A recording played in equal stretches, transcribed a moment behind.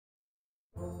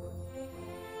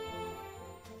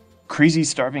Crazy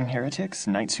starving heretics,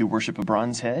 knights who worship a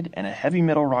bronze head, and a heavy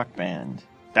metal rock band.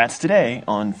 That's today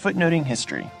on Footnoting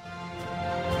History.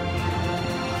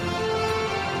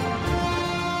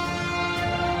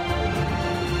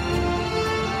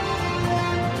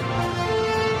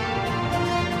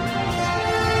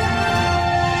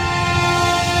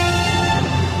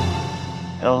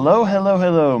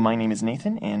 Hello, my name is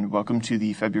Nathan, and welcome to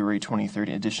the February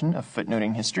 23rd edition of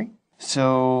Footnoting History.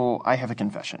 So, I have a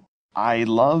confession. I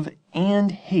love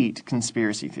and hate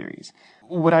conspiracy theories.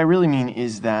 What I really mean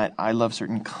is that I love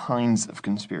certain kinds of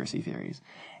conspiracy theories.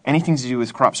 Anything to do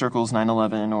with crop circles,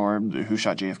 9/11, or who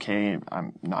shot JFK,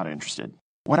 I'm not interested.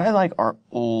 What I like are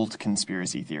old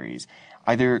conspiracy theories,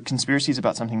 either conspiracies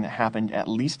about something that happened at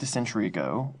least a century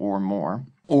ago, or more,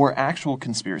 or actual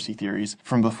conspiracy theories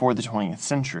from before the 20th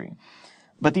century.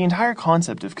 But the entire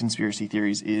concept of conspiracy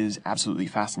theories is absolutely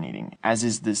fascinating, as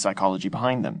is the psychology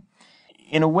behind them.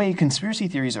 In a way, conspiracy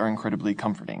theories are incredibly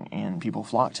comforting, and people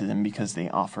flock to them because they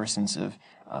offer a sense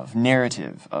of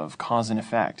narrative, of cause and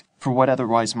effect, for what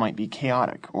otherwise might be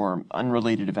chaotic or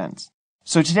unrelated events.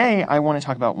 So today, I want to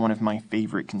talk about one of my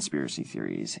favorite conspiracy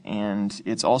theories, and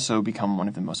it's also become one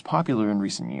of the most popular in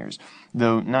recent years,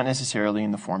 though not necessarily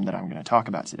in the form that I'm going to talk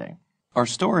about today. Our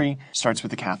story starts with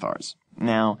the Cathars.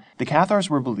 Now, the Cathars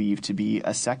were believed to be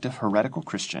a sect of heretical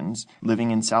Christians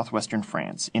living in southwestern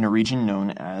France in a region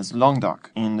known as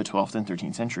Languedoc in the 12th and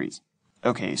 13th centuries.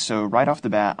 Okay, so right off the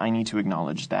bat, I need to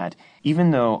acknowledge that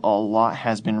even though a lot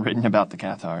has been written about the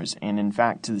Cathars, and in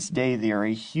fact to this day they are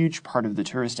a huge part of the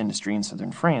tourist industry in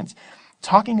southern France,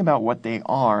 talking about what they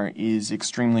are is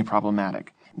extremely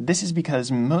problematic. This is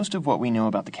because most of what we know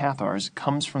about the Cathars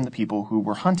comes from the people who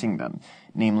were hunting them,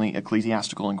 namely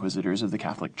ecclesiastical inquisitors of the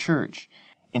Catholic Church.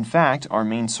 In fact, our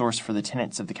main source for the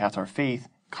tenets of the Cathar faith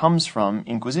comes from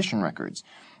Inquisition records,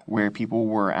 where people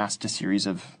were asked a series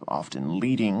of often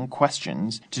leading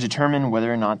questions to determine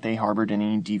whether or not they harbored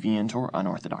any deviant or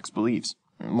unorthodox beliefs.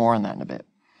 More on that in a bit.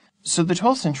 So the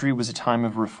 12th century was a time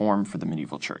of reform for the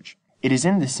medieval church. It is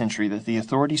in this century that the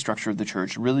authority structure of the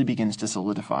church really begins to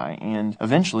solidify, and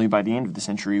eventually, by the end of the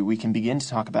century, we can begin to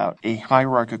talk about a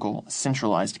hierarchical,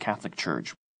 centralized Catholic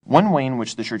church. One way in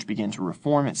which the church began to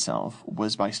reform itself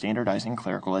was by standardizing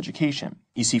clerical education.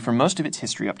 You see, for most of its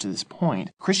history up to this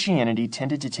point, Christianity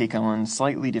tended to take on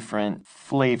slightly different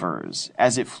flavors,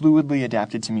 as it fluidly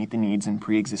adapted to meet the needs and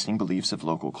pre-existing beliefs of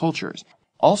local cultures.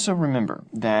 Also remember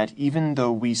that even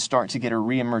though we start to get a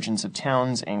re-emergence of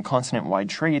towns and continent-wide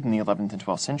trade in the 11th and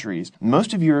 12th centuries,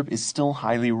 most of Europe is still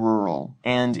highly rural,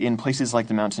 and in places like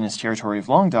the mountainous territory of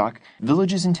Languedoc,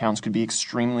 villages and towns could be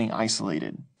extremely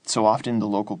isolated. So often the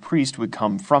local priest would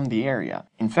come from the area.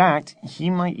 In fact,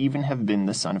 he might even have been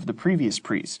the son of the previous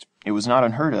priest. It was not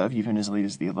unheard of, even as late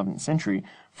as the 11th century,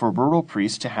 for rural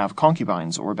priests to have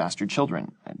concubines or bastard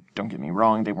children. Don't get me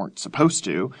wrong, they weren't supposed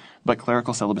to, but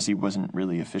clerical celibacy wasn't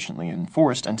really efficiently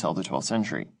enforced until the 12th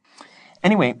century.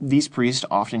 Anyway, these priests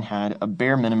often had a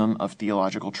bare minimum of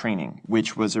theological training,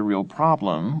 which was a real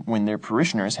problem when their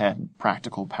parishioners had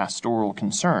practical pastoral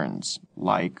concerns,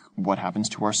 like what happens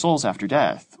to our souls after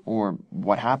death, or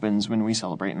what happens when we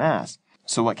celebrate Mass.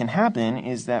 So what can happen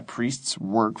is that priests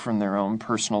work from their own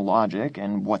personal logic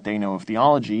and what they know of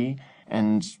theology,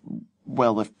 and,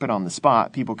 well, if put on the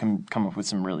spot, people can come up with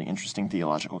some really interesting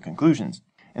theological conclusions.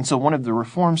 And so one of the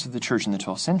reforms of the church in the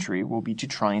 12th century will be to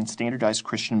try and standardize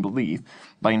Christian belief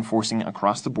by enforcing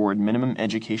across-the-board minimum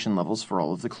education levels for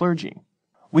all of the clergy.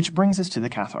 Which brings us to the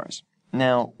Cathars.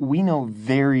 Now, we know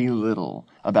very little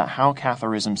about how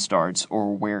Catharism starts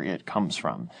or where it comes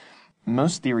from.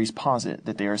 Most theories posit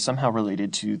that they are somehow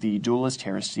related to the dualist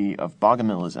heresy of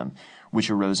Bogomilism, which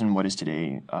arose in what is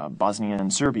today Bosnia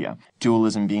and Serbia.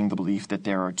 Dualism being the belief that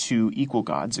there are two equal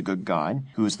gods, a good God,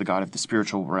 who is the God of the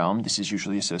spiritual realm. This is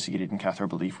usually associated in Cathar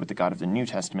belief with the God of the New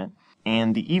Testament,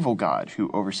 and the evil God, who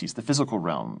oversees the physical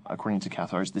realm. According to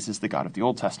Cathars, this is the God of the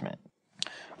Old Testament.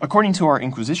 According to our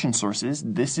Inquisition sources,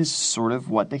 this is sort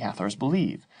of what the Cathars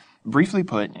believe. Briefly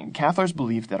put, Cathars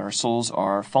believe that our souls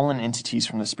are fallen entities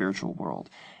from the spiritual world,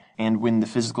 and when the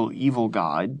physical evil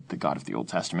God, the God of the Old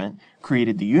Testament,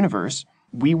 created the universe,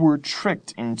 we were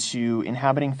tricked into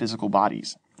inhabiting physical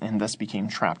bodies, and thus became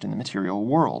trapped in the material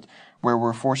world, where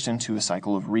we're forced into a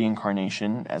cycle of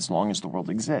reincarnation as long as the world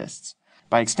exists.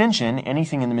 By extension,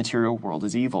 anything in the material world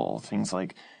is evil, things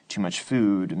like too much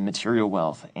food, material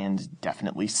wealth, and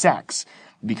definitely sex,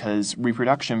 because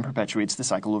reproduction perpetuates the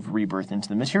cycle of rebirth into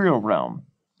the material realm.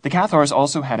 The Cathars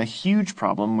also had a huge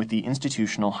problem with the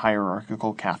institutional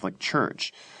hierarchical Catholic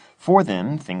Church. For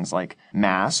them, things like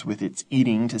Mass, with its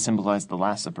eating to symbolize the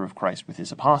Last Supper of Christ with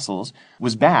his apostles,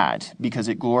 was bad because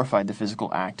it glorified the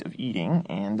physical act of eating,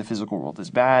 and the physical world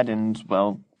is bad, and,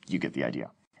 well, you get the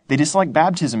idea. They disliked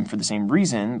baptism for the same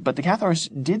reason, but the Cathars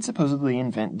did supposedly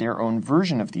invent their own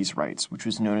version of these rites, which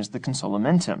was known as the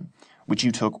consolamentum, which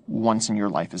you took once in your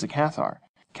life as a Cathar.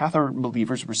 Cathar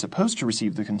believers were supposed to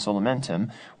receive the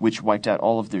consolamentum, which wiped out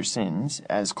all of their sins,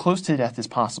 as close to death as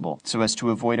possible, so as to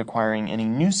avoid acquiring any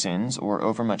new sins or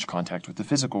overmuch contact with the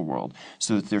physical world,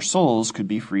 so that their souls could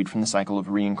be freed from the cycle of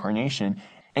reincarnation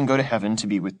and go to heaven to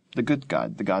be with the good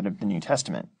God, the God of the New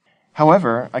Testament.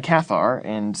 However, a Cathar,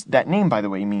 and that name, by the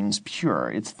way, means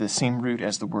pure. It's the same root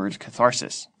as the word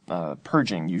catharsis,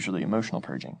 purging, usually emotional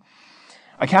purging.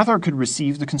 A Cathar could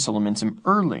receive the consolamentum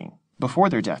early, before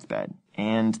their deathbed,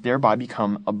 and thereby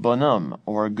become a bonhomme,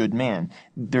 or a good man.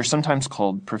 They're sometimes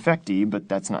called perfecti, but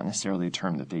that's not necessarily a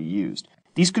term that they used.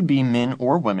 These could be men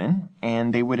or women,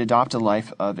 and they would adopt a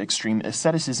life of extreme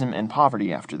asceticism and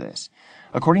poverty after this.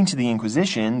 According to the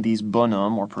Inquisition, these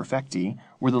bonhommes, or perfecti,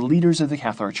 were the leaders of the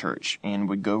Cathar Church, and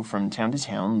would go from town to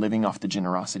town, living off the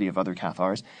generosity of other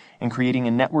Cathars, and creating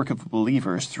a network of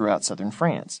believers throughout southern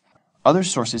France. Other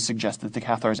sources suggest that the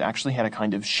Cathars actually had a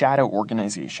kind of shadow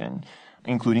organization,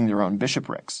 including their own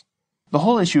bishoprics. The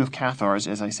whole issue of Cathars,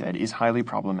 as I said, is highly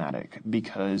problematic,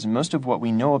 because most of what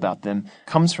we know about them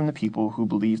comes from the people who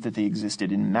believed that they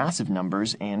existed in massive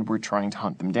numbers and were trying to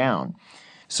hunt them down.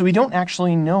 So we don't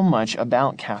actually know much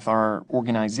about Cathar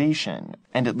organization,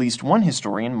 and at least one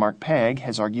historian, Mark Pegg,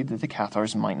 has argued that the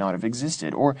Cathars might not have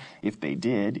existed, or if they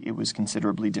did, it was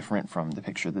considerably different from the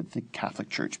picture that the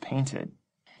Catholic Church painted.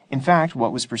 In fact,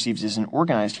 what was perceived as an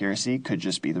organized heresy could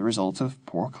just be the result of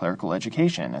poor clerical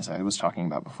education, as I was talking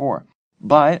about before.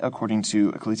 But, according to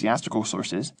ecclesiastical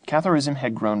sources, Catharism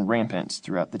had grown rampant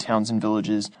throughout the towns and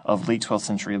villages of late 12th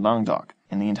century Languedoc,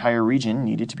 and the entire region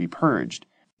needed to be purged.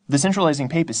 The centralizing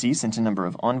papacy sent a number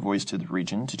of envoys to the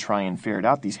region to try and ferret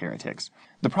out these heretics.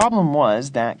 The problem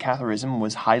was that Catharism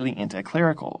was highly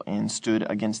anti-clerical and stood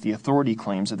against the authority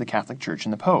claims of the Catholic Church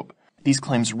and the Pope. These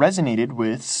claims resonated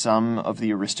with some of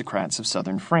the aristocrats of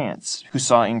southern France, who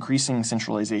saw increasing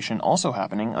centralization also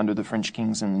happening under the French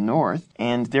kings in the north,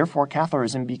 and therefore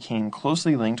Catharism became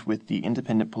closely linked with the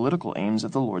independent political aims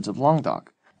of the lords of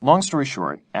Languedoc. Long story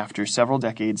short, after several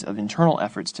decades of internal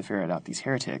efforts to ferret out these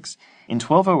heretics, in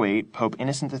 1208, Pope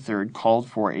Innocent III called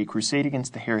for a crusade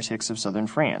against the heretics of southern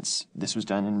France. This was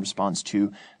done in response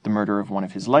to the murder of one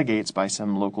of his legates by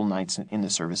some local knights in the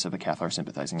service of a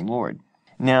Cathar-sympathizing lord.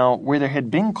 Now, where there had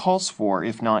been calls for,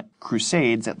 if not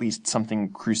crusades, at least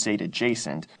something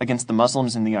crusade-adjacent, against the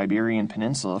Muslims in the Iberian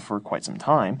Peninsula for quite some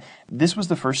time, this was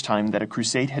the first time that a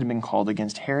crusade had been called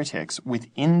against heretics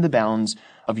within the bounds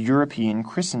of European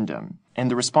Christendom. And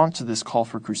the response to this call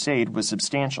for crusade was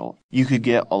substantial. You could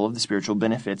get all of the spiritual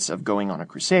benefits of going on a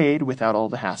crusade without all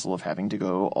the hassle of having to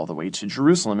go all the way to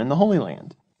Jerusalem in the Holy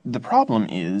Land. The problem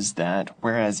is that,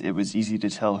 whereas it was easy to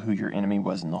tell who your enemy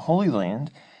was in the Holy Land,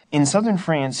 in southern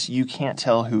France, you can't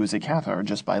tell who is a Cathar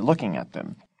just by looking at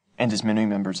them. And as many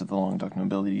members of the Languedoc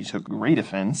nobility took great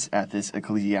offense at this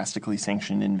ecclesiastically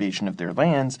sanctioned invasion of their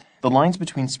lands, the lines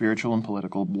between spiritual and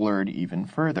political blurred even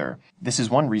further. This is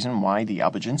one reason why the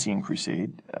Albigensian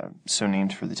Crusade, so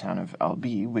named for the town of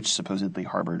Albi, which supposedly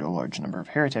harbored a large number of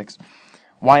heretics,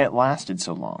 why it lasted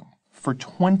so long. For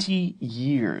 20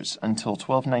 years, until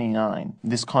 1299,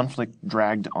 this conflict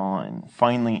dragged on,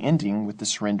 finally ending with the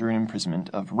surrender and imprisonment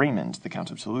of Raymond, the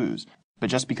Count of Toulouse. But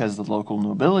just because the local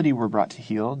nobility were brought to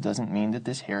heel doesn't mean that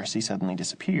this heresy suddenly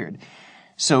disappeared.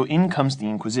 So in comes the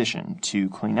Inquisition to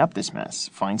clean up this mess,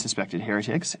 find suspected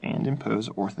heretics, and impose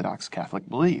Orthodox Catholic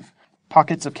belief.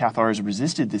 Pockets of Cathars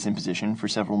resisted this imposition for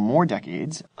several more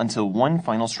decades, until one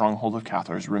final stronghold of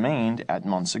Cathars remained at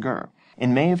Montségur.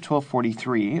 In May of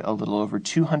 1243, a little over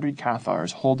 200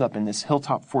 Cathars holed up in this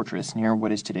hilltop fortress near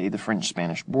what is today the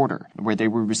French-Spanish border, where they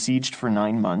were besieged for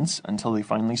 9 months until they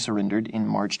finally surrendered in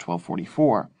March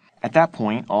 1244. At that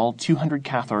point, all 200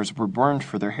 Cathars were burned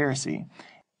for their heresy.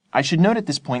 I should note at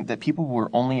this point that people were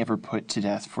only ever put to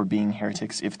death for being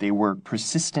heretics if they were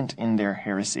persistent in their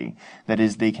heresy. That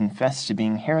is, they confessed to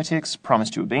being heretics,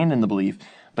 promised to abandon the belief,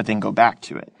 but then go back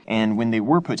to it. And when they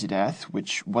were put to death,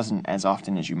 which wasn't as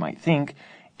often as you might think,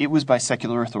 it was by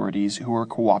secular authorities who were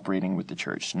cooperating with the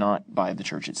church, not by the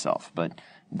church itself. But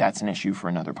that's an issue for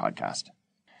another podcast.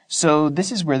 So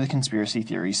this is where the conspiracy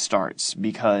theory starts,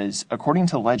 because according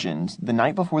to legend, the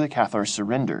night before the Cathars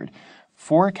surrendered,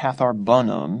 4 Cathar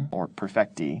bonhommes, or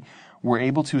perfecti, were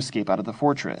able to escape out of the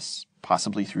fortress,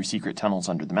 possibly through secret tunnels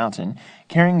under the mountain,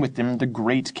 carrying with them the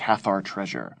great Cathar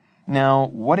treasure. Now,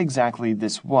 what exactly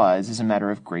this was is a matter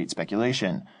of great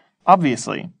speculation.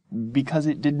 Obviously, because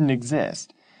it didn't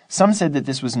exist. Some said that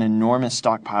this was an enormous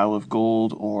stockpile of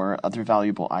gold or other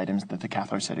valuable items that the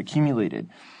Cathars had accumulated.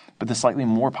 But the slightly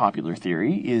more popular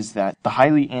theory is that the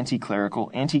highly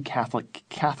anti-clerical, anti-Catholic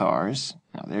Cathars,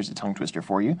 now there's a tongue twister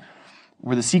for you,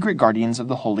 were the secret guardians of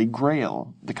the Holy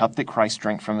Grail, the cup that Christ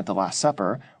drank from at the Last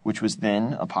Supper, which was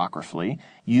then, apocryphally,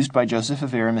 used by Joseph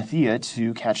of Arimathea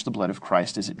to catch the blood of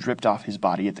Christ as it dripped off his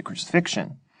body at the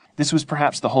crucifixion. This was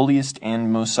perhaps the holiest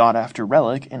and most sought-after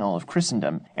relic in all of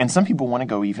Christendom, and some people want to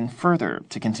go even further,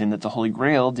 to contend that the Holy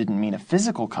Grail didn't mean a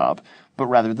physical cup, but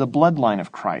rather the bloodline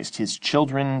of Christ, his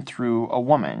children through a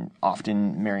woman,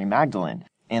 often Mary Magdalene,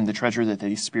 and the treasure that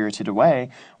they spirited away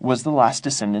was the last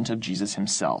descendant of Jesus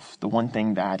himself, the one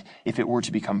thing that, if it were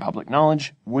to become public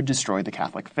knowledge, would destroy the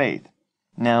Catholic faith.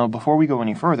 Now, before we go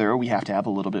any further, we have to have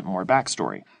a little bit more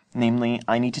backstory. Namely,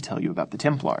 I need to tell you about the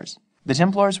Templars. The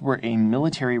Templars were a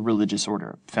military religious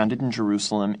order, founded in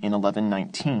Jerusalem in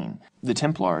 1119. The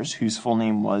Templars, whose full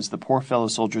name was the Poor Fellow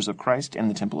Soldiers of Christ and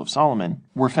the Temple of Solomon,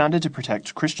 were founded to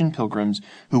protect Christian pilgrims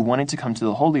who wanted to come to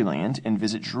the Holy Land and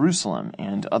visit Jerusalem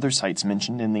and other sites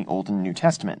mentioned in the Old and New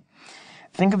Testament.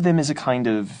 Think of them as a kind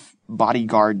of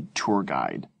bodyguard tour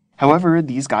guide. However,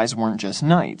 these guys weren't just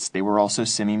knights, they were also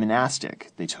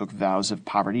semi-monastic. They took vows of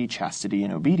poverty, chastity,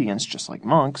 and obedience, just like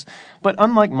monks, but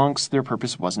unlike monks, their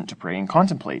purpose wasn't to pray and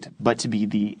contemplate, but to be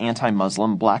the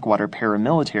anti-Muslim Blackwater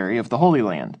paramilitary of the Holy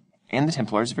Land. And the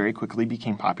Templars very quickly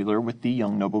became popular with the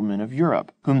young noblemen of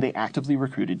Europe, whom they actively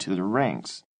recruited to their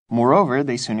ranks. Moreover,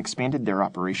 they soon expanded their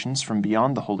operations from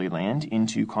beyond the Holy Land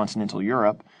into continental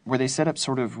Europe, where they set up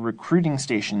sort of recruiting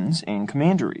stations and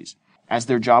commanderies. As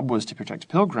their job was to protect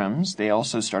pilgrims, they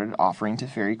also started offering to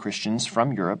ferry Christians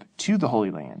from Europe to the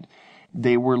Holy Land.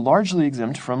 They were largely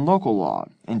exempt from local law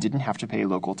and didn't have to pay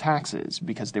local taxes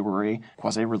because they were a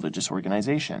quasi-religious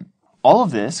organization. All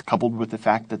of this, coupled with the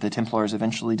fact that the Templars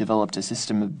eventually developed a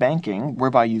system of banking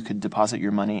whereby you could deposit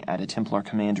your money at a Templar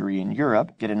commandery in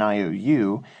Europe, get an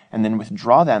IOU, and then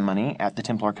withdraw that money at the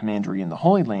Templar commandery in the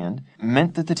Holy Land,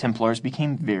 meant that the Templars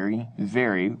became very,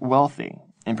 very wealthy.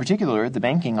 In particular, the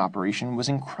banking operation was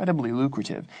incredibly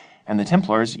lucrative, and the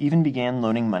Templars even began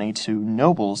loaning money to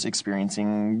nobles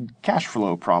experiencing cash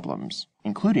flow problems,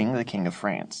 including the King of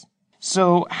France.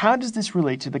 So, how does this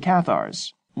relate to the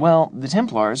Cathars? Well, the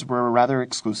Templars were a rather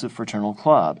exclusive fraternal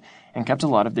club, and kept a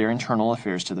lot of their internal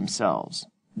affairs to themselves.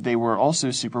 They were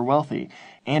also super wealthy,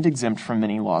 and exempt from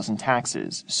many laws and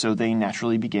taxes, so they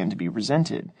naturally began to be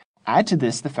resented. Add to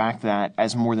this the fact that,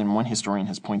 as more than one historian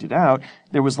has pointed out,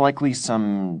 there was likely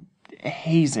some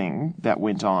hazing that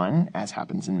went on, as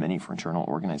happens in many fraternal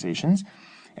organizations,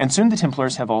 and soon the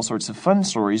Templars have all sorts of fun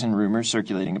stories and rumors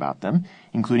circulating about them,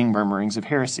 including murmurings of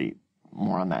heresy.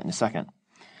 More on that in a second.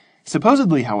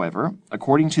 Supposedly, however,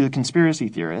 according to the conspiracy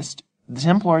theorist, the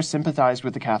Templars sympathized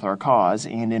with the Cathar cause,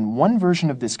 and in one version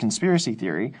of this conspiracy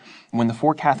theory, when the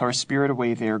four Cathars spirit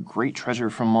away their great treasure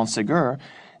from Montségur,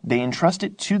 they entrust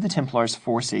it to the Templars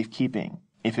for safekeeping.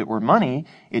 If it were money,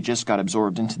 it just got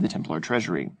absorbed into the Templar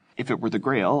treasury. If it were the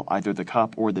Grail, either the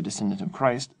cup or the descendant of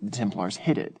Christ, the Templars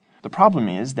hid it. The problem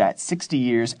is that 60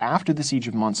 years after the siege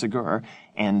of Montségur,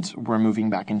 and we're moving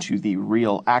back into the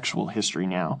real, actual history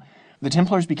now, the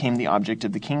Templars became the object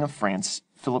of the King of France,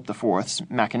 Philip IV's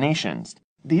machinations.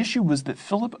 The issue was that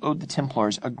Philip owed the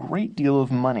Templars a great deal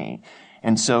of money,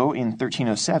 and so, in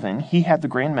 1307, he had the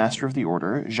Grand Master of the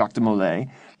Order, Jacques de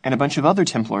Molay, and a bunch of other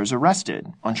Templars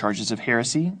arrested on charges of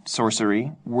heresy,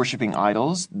 sorcery, worshipping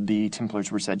idols. The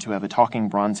Templars were said to have a talking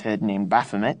bronze head named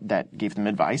Baphomet that gave them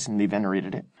advice, and they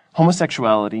venerated it,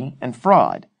 homosexuality, and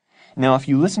fraud. Now, if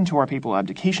you listen to our Papal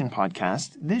Abdication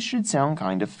podcast, this should sound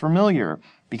kind of familiar,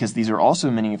 because these are also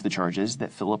many of the charges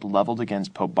that Philip leveled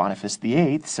against Pope Boniface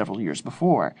VIII several years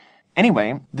before.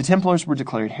 Anyway, the Templars were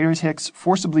declared heretics,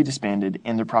 forcibly disbanded,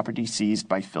 and their property seized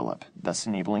by Philip, thus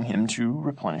enabling him to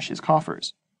replenish his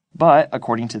coffers. But,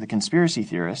 according to the conspiracy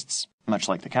theorists, much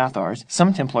like the Cathars,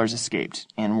 some Templars escaped,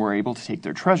 and were able to take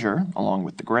their treasure, along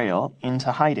with the Grail,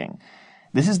 into hiding.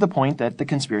 This is the point that the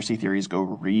conspiracy theories go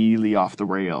really off the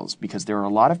rails, because there are a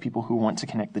lot of people who want to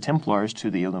connect the Templars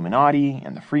to the Illuminati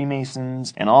and the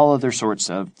Freemasons and all other sorts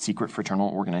of secret fraternal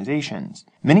organizations.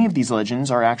 Many of these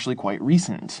legends are actually quite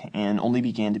recent and only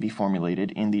began to be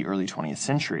formulated in the early 20th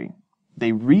century.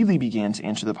 They really began to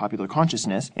enter the popular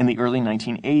consciousness in the early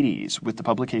 1980s with the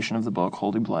publication of the book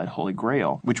Holy Blood, Holy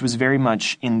Grail, which was very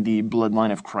much in the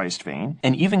bloodline of Christ vein,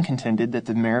 and even contended that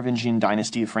the Merovingian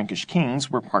dynasty of Frankish kings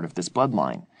were part of this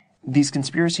bloodline. These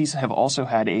conspiracies have also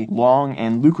had a long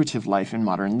and lucrative life in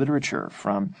modern literature,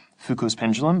 from Foucault's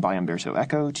Pendulum by Umberto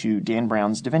Eco to Dan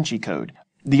Brown's Da Vinci Code.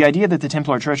 The idea that the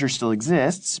Templar treasure still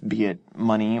exists, be it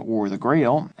money or the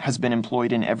Grail, has been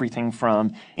employed in everything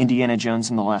from Indiana Jones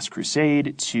and the Last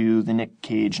Crusade to the Nick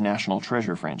Cage National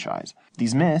Treasure franchise.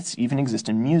 These myths even exist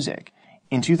in music.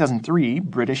 In 2003,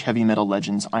 British heavy metal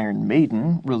legends Iron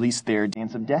Maiden released their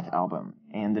Dance of Death album,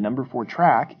 and the number 4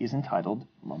 track is entitled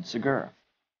Montségur.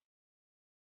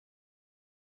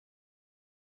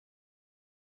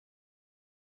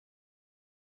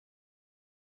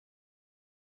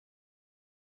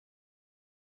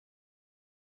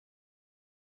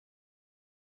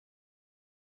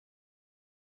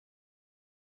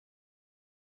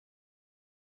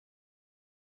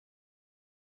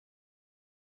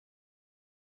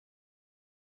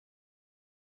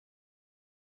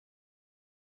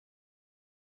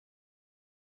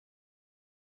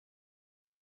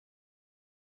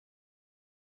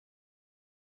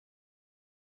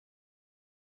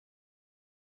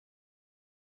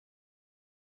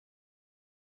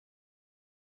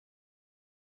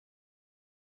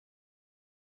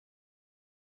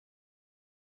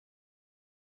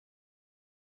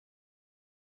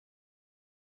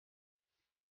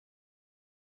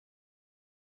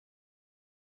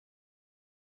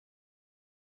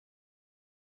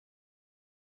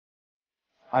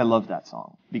 I love that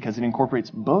song, because it incorporates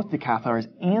both the Cathars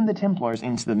and the Templars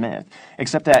into the myth,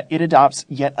 except that it adopts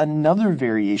yet another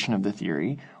variation of the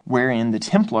theory, wherein the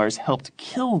Templars helped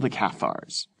kill the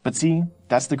Cathars. But see,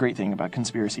 that's the great thing about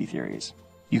conspiracy theories.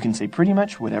 You can say pretty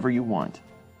much whatever you want.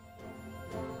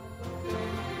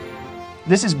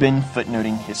 This has been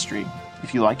Footnoting History.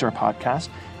 If you liked our podcast,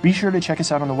 be sure to check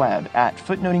us out on the web at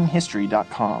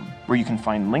footnotinghistory.com, where you can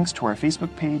find links to our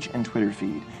Facebook page and Twitter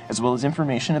feed, as well as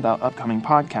information about upcoming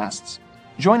podcasts.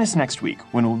 Join us next week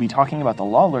when we'll be talking about the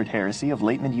Law Lord heresy of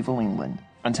late medieval England.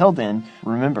 Until then,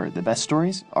 remember, the best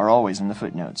stories are always in the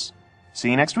footnotes.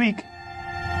 See you next week!